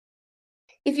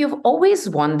If you've always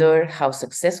wondered how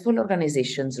successful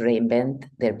organizations reinvent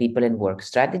their people and work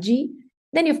strategy,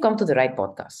 then you've come to the right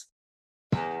podcast.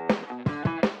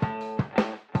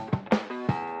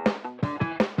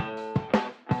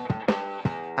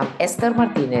 I'm Esther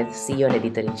Martinez, CEO and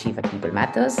Editor-in-Chief at People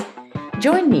Matters.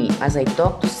 Join me as I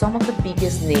talk to some of the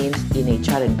biggest names in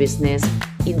HR and business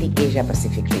in the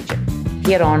Asia-Pacific region,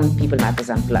 here on People Matters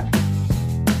Unplugged.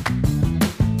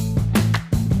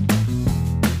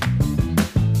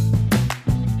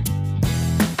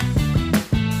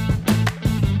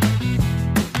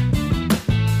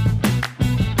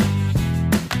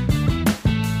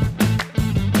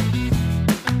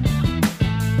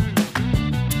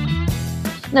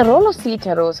 The role of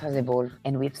CHROs has evolved,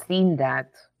 and we've seen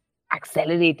that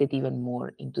accelerated even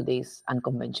more in today's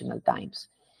unconventional times.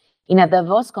 In a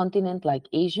diverse continent like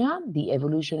Asia, the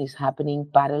evolution is happening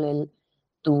parallel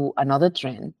to another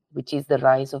trend, which is the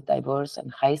rise of diverse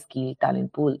and high-skilled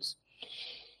talent pools.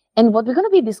 And what we're going to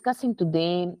be discussing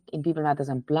today in People Matters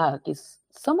Unplugged is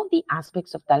some of the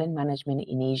aspects of talent management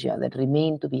in Asia that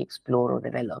remain to be explored or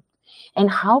developed, and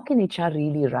how can HR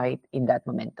really ride in that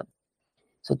momentum.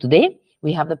 So today,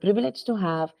 we have the privilege to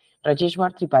have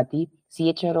Rajeshwar Tripathi,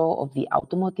 CHRO of the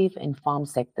Automotive and Farm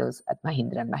sectors at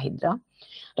Mahindra & Mahindra.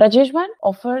 Rajeshwar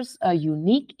offers a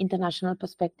unique international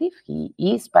perspective. He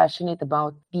is passionate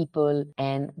about people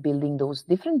and building those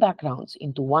different backgrounds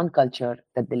into one culture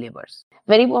that delivers.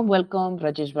 Very warm welcome,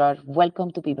 Rajeshwar.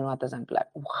 Welcome to People Matters Unplugged.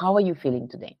 How are you feeling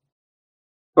today?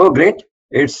 Oh, great.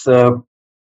 It's no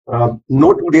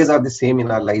 2 days are the same in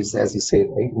our lives, as you say,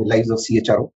 right? In the lives of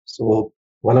CHRO. So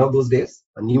one of those days,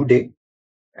 a new day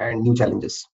and new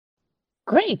challenges.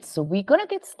 Great. So we're going to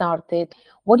get started.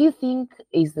 What do you think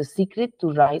is the secret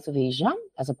to rise of Asia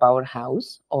as a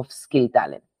powerhouse of skilled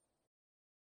talent?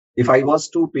 If I was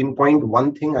to pinpoint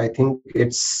one thing, I think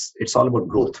it's all about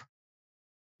growth.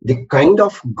 The kind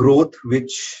of growth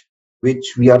which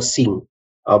we are seeing,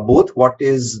 both what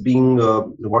is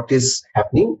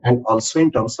happening, and also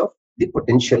in terms of the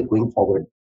potential going forward.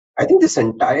 I think this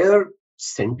entire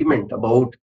sentiment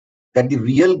about that the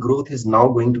real growth is now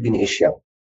going to be in Asia,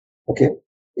 okay,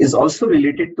 is also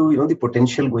related to the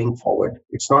potential going forward.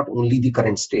 It's not only the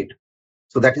current state.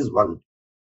 So that is one.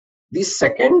 The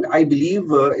second, I believe,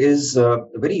 is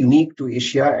very unique to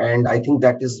Asia, and I think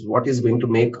that is what is going to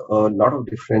make a lot of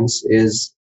difference.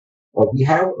 Is we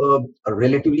have a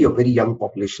relatively a very young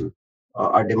population.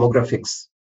 Our demographics,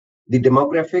 the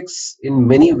demographics, in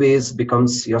many ways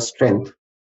becomes your strength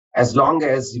as long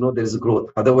as there is growth.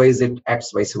 Otherwise, it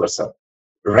acts vice versa.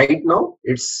 Right now,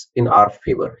 it's in our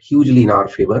favor, hugely in our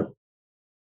favor.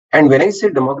 And when I say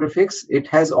demographics, it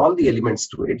has all the elements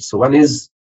to it. So one is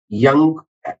young,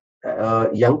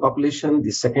 young population.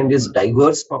 The second is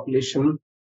diverse population.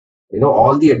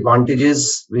 All the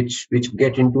advantages which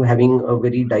get into having a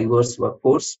very diverse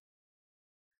workforce.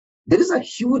 There is a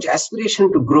huge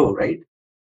aspiration to grow, right?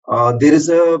 There is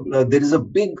a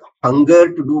big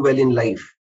hunger to do well in life.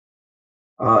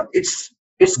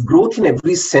 It's growth in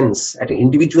every sense, at an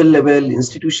individual level,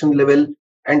 institution level,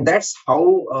 and that's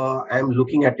how I'm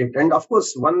looking at it. And of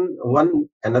course, one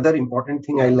another important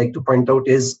thing I like to point out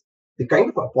is the kind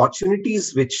of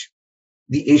opportunities which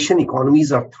the Asian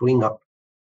economies are throwing up.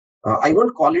 I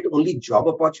won't call it only job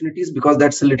opportunities, because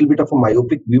that's a little bit of a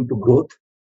myopic view to growth.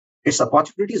 It's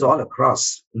opportunities all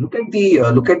across. Look at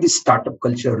the startup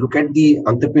culture. Look at the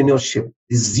entrepreneurship,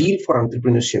 the zeal for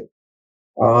entrepreneurship,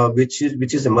 which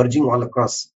is emerging all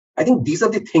across. I think these are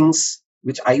the things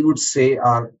which I would say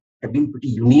have been pretty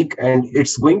unique, and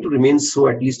it's going to remain so,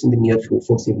 at least in the near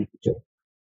foreseeable future.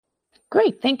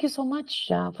 Great. Thank you so much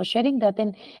for sharing that.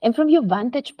 And from your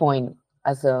vantage point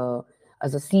as a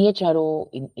CHRO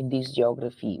in this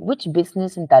geography, which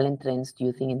business and talent trends do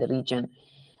you think in the region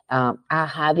are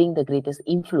having the greatest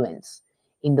influence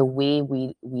in the way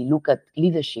we look at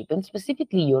leadership, and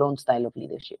specifically your own style of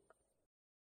leadership?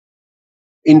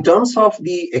 In terms of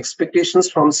the expectations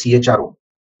from CHRO,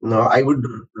 no, I would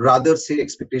rather say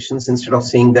expectations instead of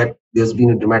saying that there's been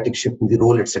a dramatic shift in the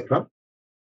role, etc.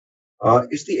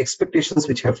 It's the expectations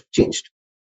which have changed.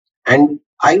 And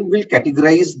I will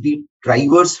categorize the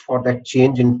drivers for that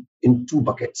change in two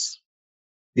buckets.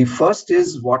 The first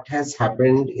is what has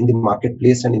happened in the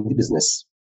marketplace and in the business.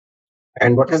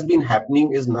 And what has been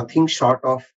happening is nothing short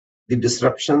of the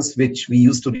disruptions which we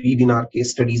used to read in our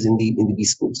case studies in the B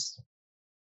schools.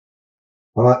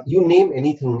 You name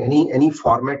anything, any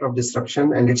format of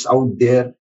disruption, and it's out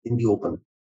there in the open.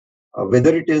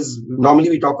 Whether it is, normally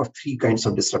we talk of three kinds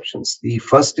of disruptions. The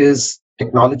first is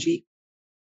technology,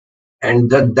 and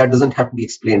that doesn't have to be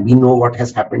explained. We know what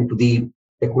has happened to the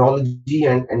technology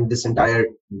and this entire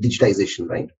digitization,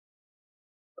 right?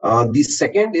 The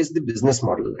second is the business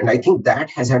model, and I think that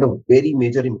has had a very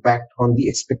major impact on the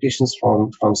expectations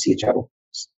from CHRO.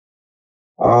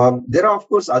 There are, of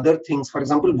course, other things. For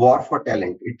example, war for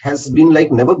talent. It has been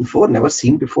like never before, never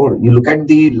seen before. You look at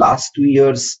the last 2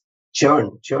 years,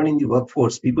 churn in the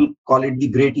workforce. People call it the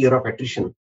great year of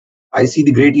attrition. I see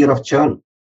the great year of churn.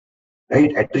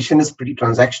 Right, attrition is pretty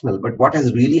transactional, but what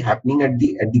is really happening at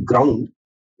the ground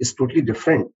is totally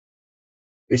different.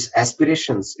 It's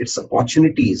aspirations, it's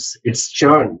opportunities, it's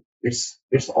churn, it's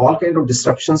all kind of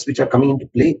disruptions which are coming into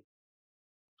play.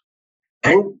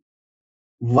 And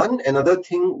one another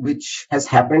thing which has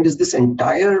happened is this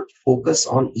entire focus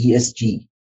on ESG,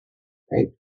 right?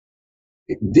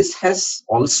 This has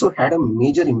also had a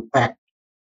major impact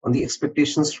on the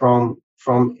expectations from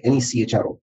any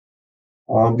CHRO,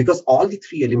 because all the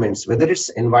three elements, whether it's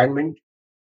environment,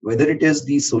 whether it is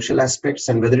the social aspects,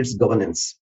 and whether it's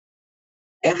governance,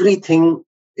 everything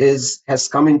has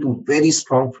come into very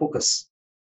strong focus.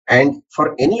 And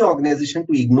for any organization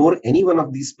to ignore any one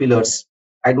of these pillars,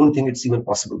 I don't think it's even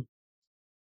possible.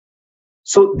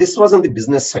 So this was on the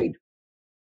business side.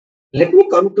 Let me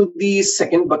come to the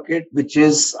second bucket, which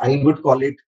is, I would call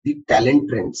it the talent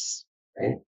trends,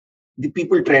 right? The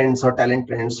people trends or talent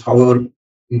trends, however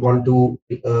we want to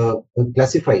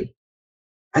classify.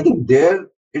 I think there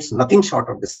it's nothing short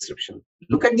of disruption.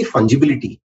 Look at the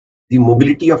fungibility, the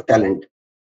mobility of talent.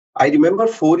 I remember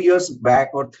 4 years back,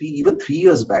 or even 3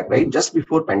 years back, right, just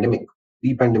before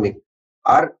pre-pandemic,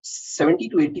 our 70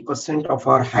 to 80% of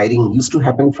our hiring used to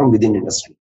happen from within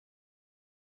industry.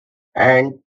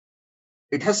 And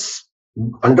it has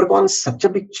undergone such a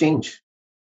big change.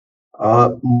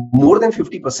 More than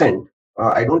 50%,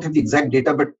 I don't have the exact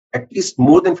data, but at least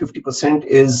more than 50%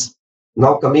 is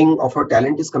now coming of our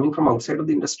talent is coming from outside of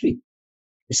the industry.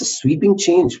 It's a sweeping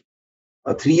change.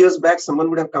 3 years back, someone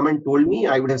would have come and told me,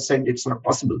 I would have said it's not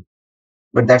possible.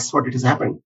 But that's what it has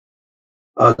happened.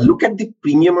 Look at the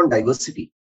premium on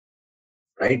diversity,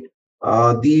 right?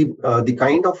 The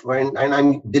kind of, and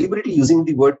I'm deliberately using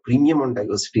the word premium on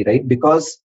diversity, right?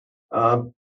 Because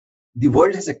the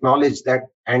world has acknowledged that,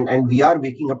 and we are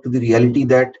waking up to the reality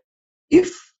that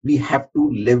if we have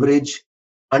to leverage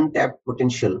untapped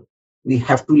potential, we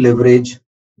have to leverage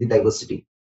the diversity.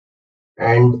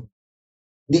 And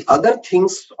the other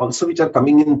things also which are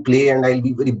coming in play, and I'll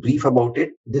be very brief about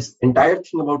it, this entire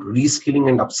thing about reskilling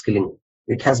and upskilling,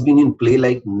 it has been in play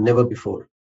like never before.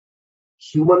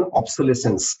 Human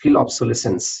obsolescence, skill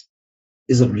obsolescence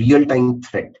is a real-time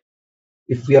threat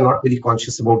if we are not very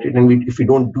conscious about it, and if we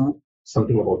don't do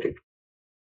something about it.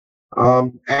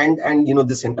 And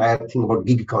this entire thing about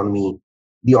gig economy,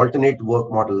 the alternate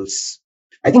work models,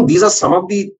 I think these are some of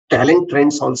the talent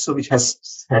trends also which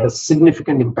has had a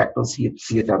significant impact on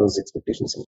CHRO's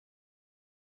expectations.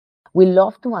 We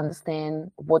love to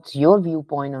understand what's your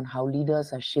viewpoint on how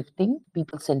leaders are shifting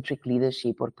people-centric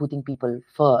leadership or putting people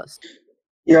first.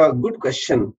 Yeah, good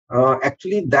question.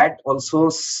 Actually, that also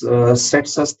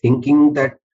sets us thinking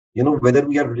that whether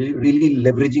we are really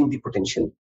leveraging the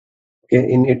potential, okay,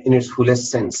 in its fullest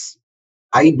sense.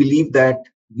 I believe that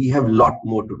we have a lot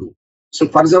more to do. So,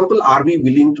 for example, are we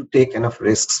willing to take enough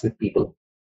risks with people?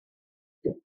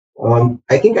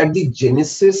 I think at the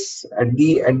genesis, at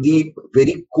the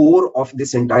very core of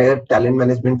this entire talent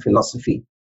management philosophy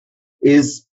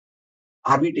is,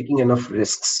 are we taking enough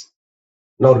risks?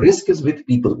 Now, risk is with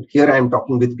people. Here I am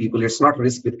talking with people. It's not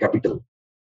risk with capital.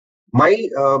 My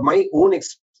own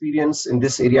experience in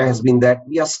this area has been that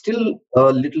we are still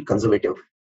a little conservative.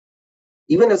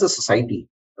 Even as a society,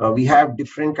 we have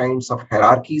different kinds of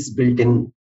hierarchies built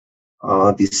in.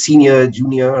 The senior,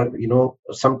 junior,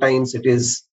 sometimes it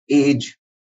is age,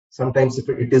 sometimes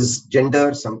it is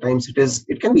gender, sometimes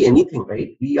it can be anything,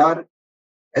 right? We are,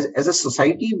 as a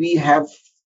society, we have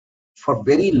for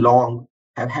very long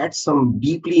have had some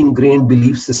deeply ingrained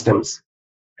belief systems.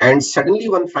 And suddenly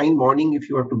one fine morning, if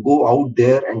you are to go out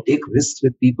there and take risks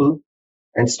with people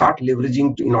and start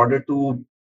leveraging in order to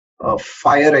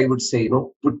fire, I would say,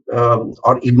 put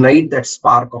or ignite that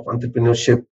spark of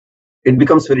entrepreneurship, it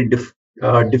becomes very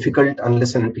difficult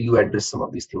unless and until you address some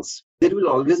of these things. There will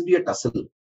always be a tussle,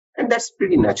 and that's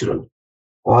pretty natural.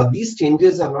 These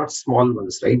changes are not small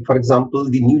ones, right? For example,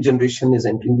 the new generation is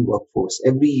entering the workforce.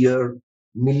 Every year,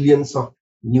 millions of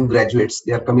new graduates,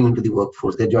 they are coming into the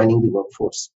workforce, they're joining the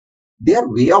workforce. Their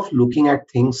way of looking at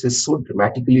things is so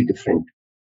dramatically different.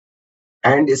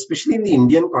 And especially in the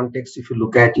Indian context, if you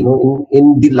look at,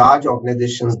 in the large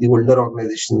organizations, the older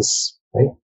organizations, right?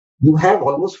 You have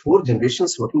almost 4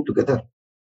 generations working together.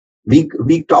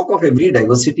 We talk of every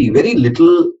diversity. Very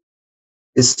little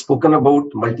is spoken about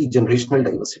multi-generational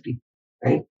diversity,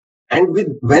 right? And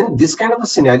when this kind of a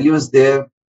scenario is there,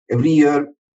 every year,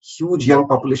 huge young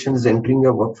population is entering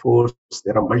your workforce.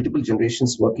 There are multiple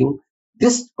generations working.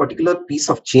 This particular piece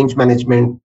of change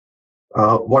management,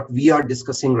 what we are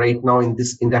discussing right now in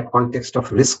that context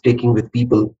of risk taking with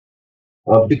people,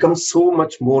 becomes so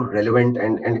much more relevant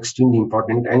and extremely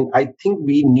important. And I think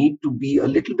we need to be a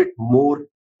little bit more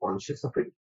conscious of it,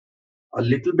 a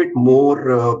little bit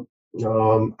more,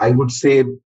 I would say,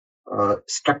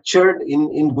 structured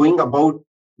in going about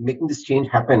making this change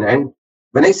happen. And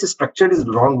when I say structured is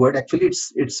the wrong word, actually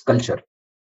it's culture,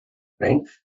 right?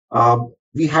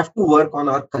 We have to work on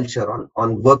our culture,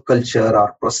 on work culture,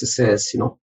 our processes,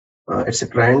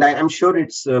 etc. And I'm sure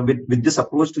it's with this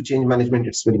approach to change management,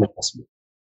 it's very much possible.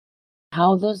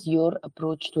 How does your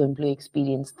approach to employee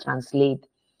experience translate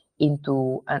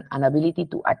into an ability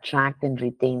to attract and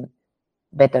retain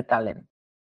better talent?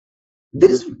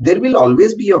 There will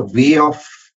always be a way of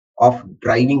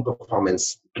driving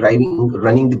performance,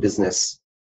 running the business,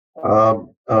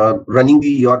 running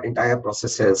your entire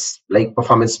processes like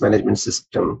performance management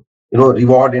system,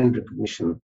 reward and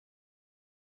recognition.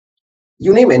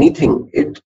 You name anything,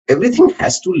 everything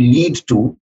has to lead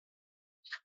to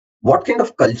what kind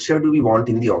of culture do we want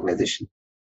in the organization.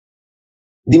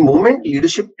 The moment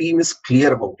leadership team is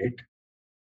clear about it,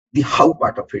 the how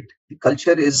part of it, the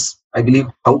culture is, I believe,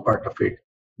 how part of it,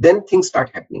 then things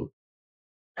start happening.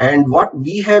 And what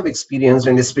we have experienced,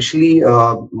 and especially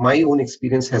my own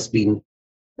experience, has been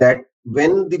that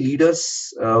when the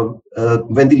leaders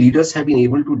have been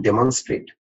able to demonstrate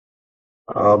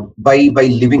by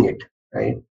living it,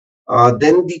 right,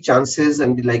 then the chances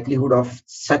and the likelihood of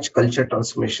such culture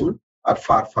transformation are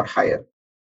far higher.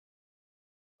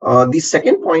 The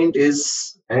second point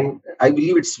is, and I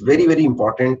believe it's very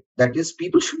important, that is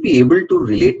people should be able to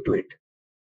relate to it,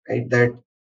 right? That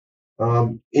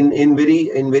in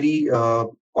very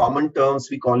common terms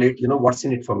we call it, what's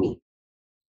in it for me.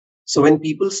 So when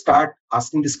people start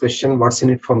asking this question, what's in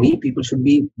it for me, people should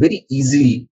be very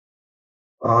easily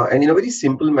and in a very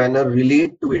simple manner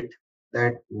relate to it,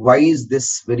 that why is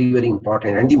this very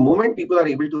important. And the moment people are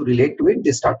able to relate to it,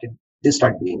 they start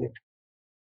doing it.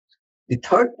 The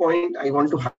third point I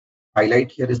want to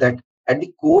highlight here is that at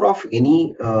the core of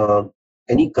any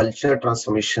culture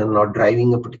transformation or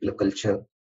driving a particular culture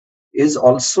is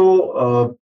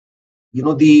also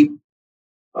the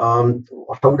how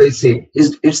would I say,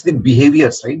 is it's the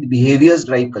behaviors, right? The behaviors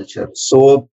drive culture.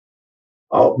 So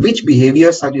which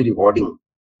behaviors are you rewarding?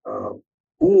 uh,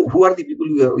 who are the people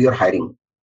you are hiring?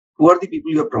 Who are the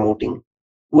people you are promoting?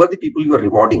 Who are the people you are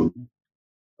rewarding?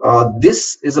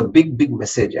 This is a big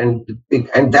message, and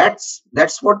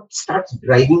that's what starts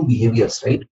driving behaviors,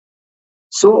 right?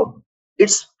 So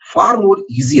it's far more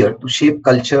easier to shape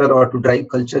culture or to drive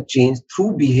culture change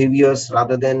through behaviors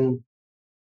rather than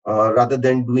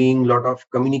doing a lot of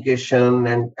communication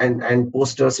and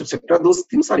posters, etc. Those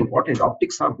things are important.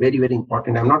 Optics are very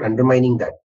important. I'm not undermining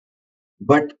that,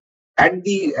 but at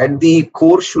the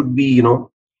core should be,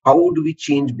 how do we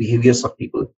change behaviors of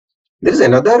people? There is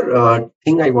another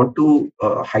thing I want to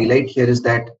highlight here, is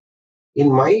that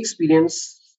in my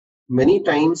experience, many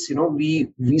times,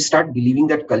 we start believing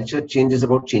that culture change is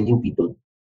about changing people.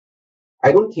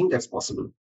 I don't think that's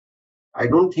possible. I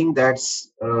don't think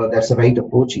that's the right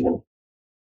approach even.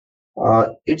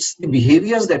 It's the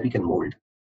behaviors that we can mold.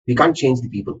 We can't change the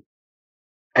people.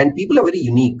 And people are very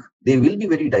unique. They will be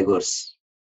very diverse.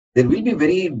 There will be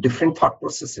very different thought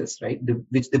processes, right,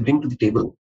 which they bring to the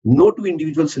table. No two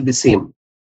individuals will be same.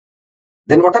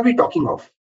 Then what are we talking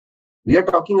of? We are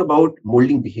talking about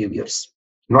molding behaviors,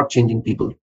 not changing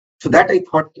people. So that I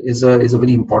thought is a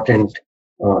very important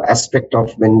aspect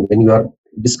of when you are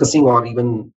discussing or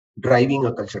even driving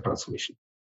a culture transformation.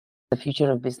 The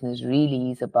future of business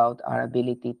really is about our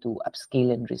ability to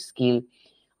upskill and reskill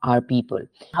our people.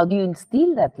 How do you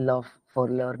instill that love for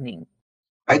learning?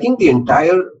 I think the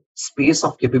entire space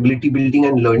of capability building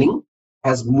and learning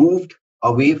has moved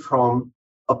away from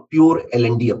a pure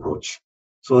L&D approach.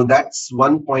 So that's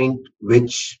one point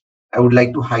which I would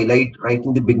like to highlight right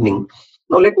in the beginning.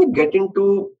 Now let me get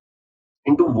into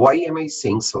why am I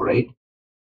saying so, right?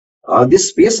 This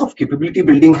space of capability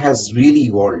building has really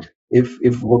evolved. If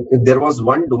there was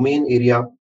one domain area,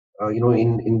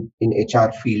 in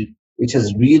HR field, which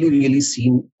has really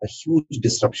seen a huge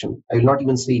disruption, I will not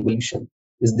even say evolution,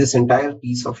 is this entire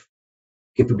piece of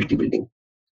capability building,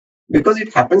 because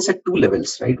it happens at two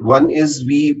levels, right? One is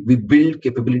we build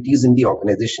capabilities in the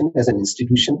organization, as an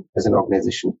institution, as an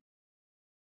organization.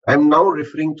 I'm now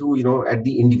referring to, at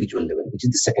the individual level, which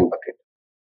is the second bucket.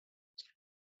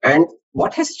 And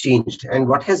what has changed and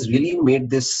what has really made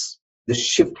this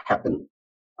shift happen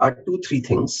are two, three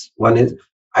things. One is,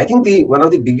 I think one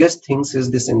of the biggest things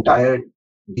is this entire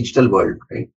digital world,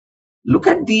 right? Look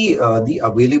at the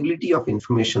availability of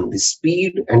information, the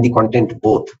speed and the content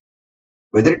both,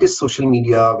 whether it is social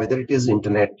media, whether it is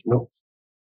internet,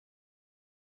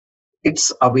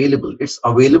 it's available.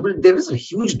 There is a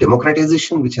huge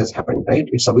democratization which has happened, right?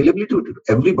 It's available to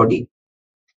everybody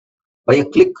by a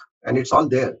click, and it's all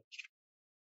there.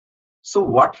 So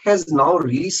what has now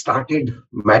really started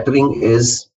mattering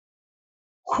is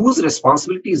whose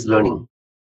responsibility is learning.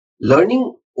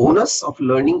 Learning, onus of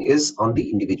learning is on the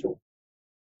individual.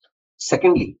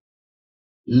 Secondly,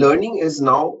 learning is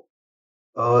now,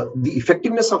 the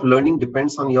effectiveness of learning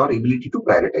depends on your ability to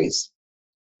prioritize.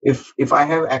 If I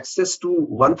have access to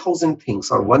 1,000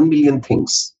 things or 1 million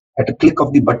things at a click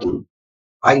of the button,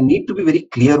 I need to be very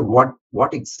clear what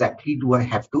exactly do I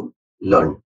have to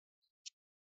learn.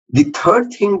 The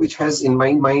third thing which has, in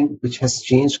my mind, which has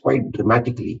changed quite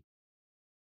dramatically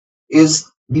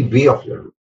is the way of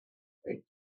learning, right?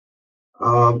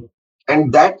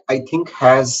 And that, I think,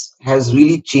 has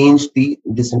really changed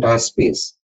this entire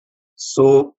space.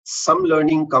 So some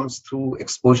learning comes through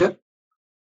exposure,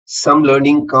 some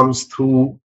learning comes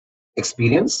through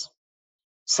experience,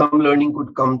 some learning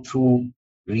could come through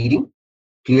reading,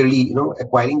 clearly,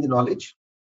 acquiring the knowledge,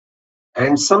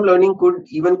 and some learning could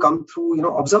even come through,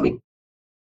 observing,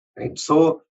 right?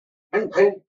 So, and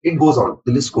it goes on,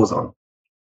 the list goes on.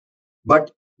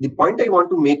 But the point I want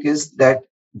to make is that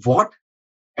what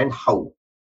and how,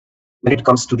 when it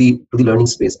comes to the learning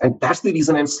space, and that's the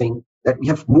reason I'm saying that we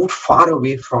have moved far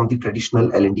away from the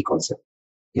traditional L&D concept.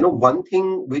 One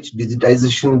thing which the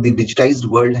digitized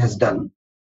world has done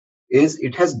is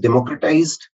it has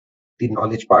democratized the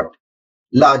knowledge part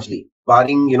largely,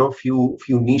 barring few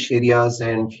niche areas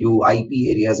and few IP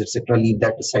areas, etc. Leave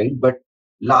that aside, but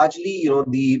largely,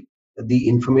 the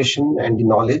information and the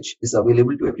knowledge is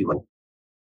available to everyone,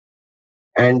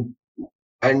 and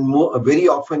very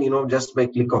often, just by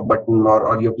click of button,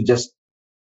 or you have to just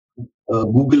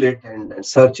Google it and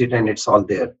search it, and it's all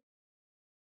there.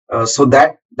 So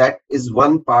that is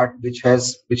one part which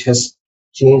has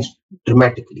changed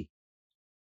dramatically.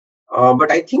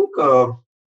 But I think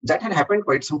that had happened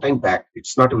quite some time back.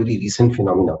 It's not a very recent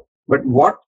phenomenon. But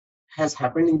what has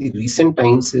happened in the recent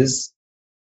times is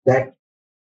that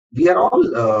we are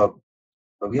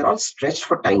all stretched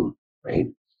for time, right?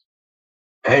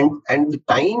 And the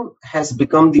time has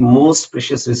become the most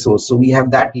precious resource. So we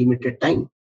have that limited time,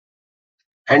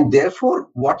 and therefore,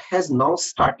 what has now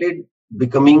started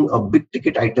becoming a big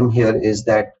ticket item here is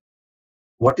that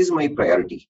what is my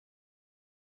priority?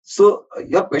 So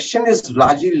your question is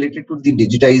largely related to the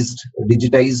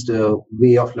digitized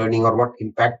way of learning, or what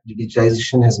impact the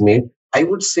digitization has made. I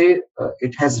would say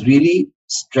it has really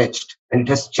stretched and it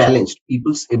has challenged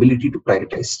people's ability to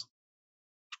prioritize.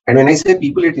 And when I say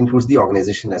people, it includes the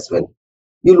organization as well.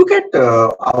 You look at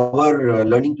our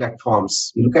learning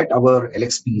platforms, you look at our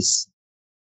LXPs,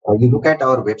 you look at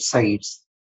our websites.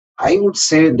 I would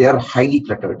say they are highly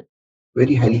cluttered,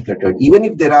 very highly cluttered. Even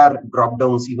if there are drop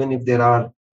downs, even if there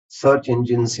are search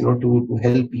engines, to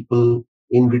help people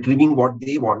in retrieving what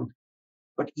they want.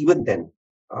 But even then,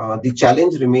 the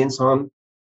challenge remains on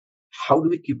how do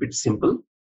we keep it simple?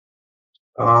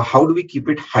 How do we keep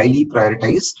it highly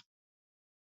prioritized?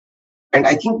 And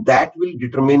I think that will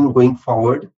determine going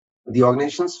forward. The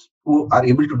organizations who are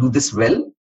able to do this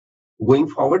well going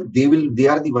forward, they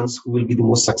are the ones who will be the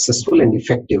most successful and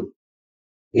effective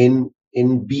in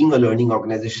being a learning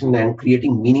organization and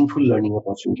creating meaningful learning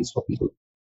opportunities for people.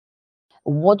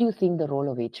 What do you think the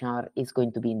role of HR is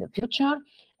going to be in the future?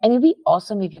 And it'd be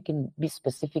awesome if you can be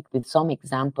specific with some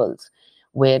examples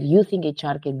where you think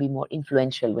HR can be more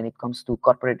influential when it comes to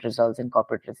corporate results and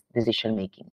corporate decision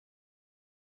making.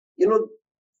 You know,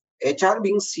 HR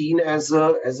being seen as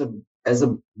a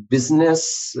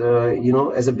business,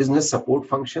 as a business support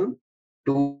function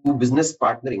to business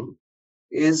partnering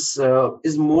is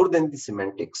more than the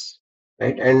semantics,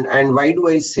 right? And why do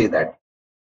I say that?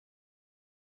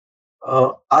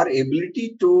 Our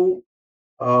ability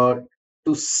uh,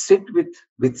 to sit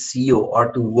with CEO,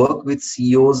 or to work with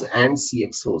CEOs and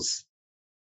CXOs,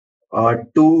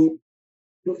 to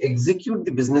execute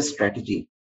the business strategy,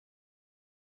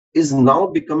 is now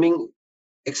becoming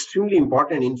extremely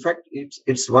important. In fact,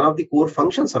 it's one of the core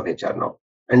functions of HR now.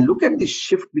 And look at the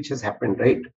shift which has happened,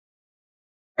 right?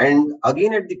 And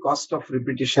again, at the cost of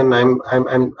repetition,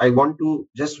 I want to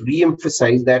just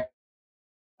re-emphasize that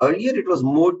earlier it was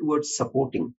more towards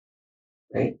supporting,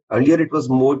 right? Earlier it was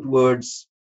more towards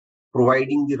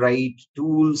providing the right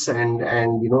tools and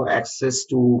access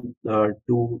to uh,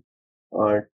 to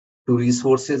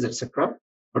resources, etc.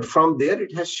 But from there,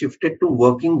 it has shifted to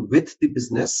working with the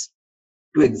business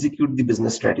to execute the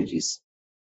business strategies.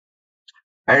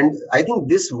 And I think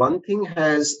this one thing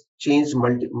has changed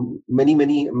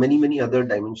many other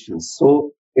dimensions.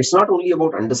 So it's not only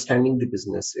about understanding the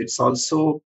business; it's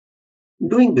also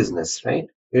doing business, right?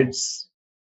 It's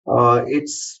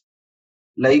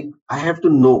like I have to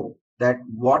know that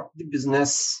what the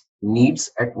business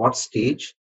needs at what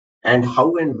stage, and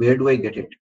how and where do I get it.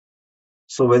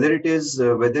 So whether it is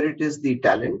the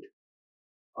talent,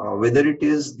 whether it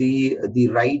is the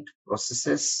right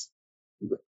processes,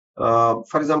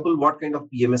 for example, what kind of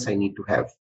PMS I need to have.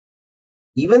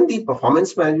 Even the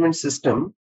performance management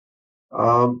system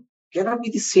cannot be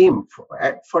the same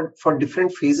for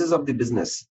different phases of the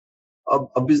business.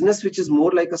 A business which is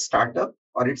more like a startup,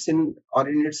 or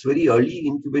in its very early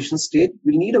incubation state,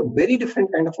 will need a very different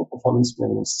kind of a performance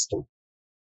management system.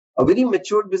 A very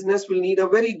mature business will need a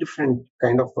very different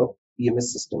kind of a PMS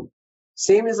system.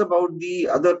 Same is about the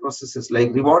other processes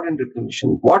like reward and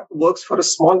recognition. What works for a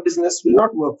small business will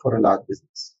not work for a large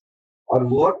business, or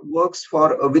what works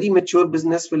for a very mature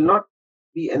business will not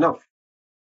be enough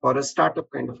for a startup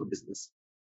kind of a business.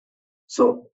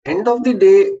 So, end of the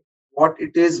day, what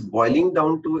it is boiling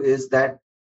down to is that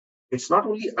it's not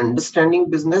only understanding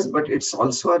business, but it's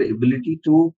also our ability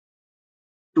to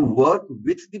work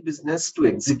with the business to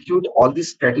execute all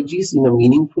these strategies in a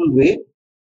meaningful way,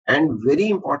 and very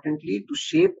importantly, to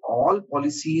shape all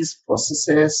policies,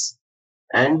 processes,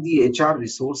 and the HR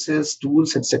resources,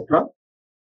 tools, etc.,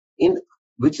 in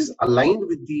which is aligned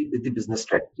with the business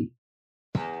strategy.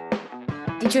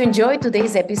 Did you enjoy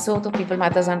today's episode of People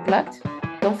Matters Unplugged?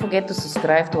 Don't forget to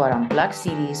subscribe to our Unplugged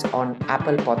series on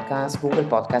Apple Podcasts, Google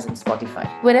Podcasts, and Spotify.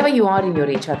 Wherever you are in your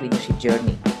HR leadership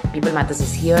journey, People Matters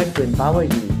is here to empower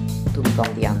you to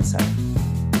become the answer.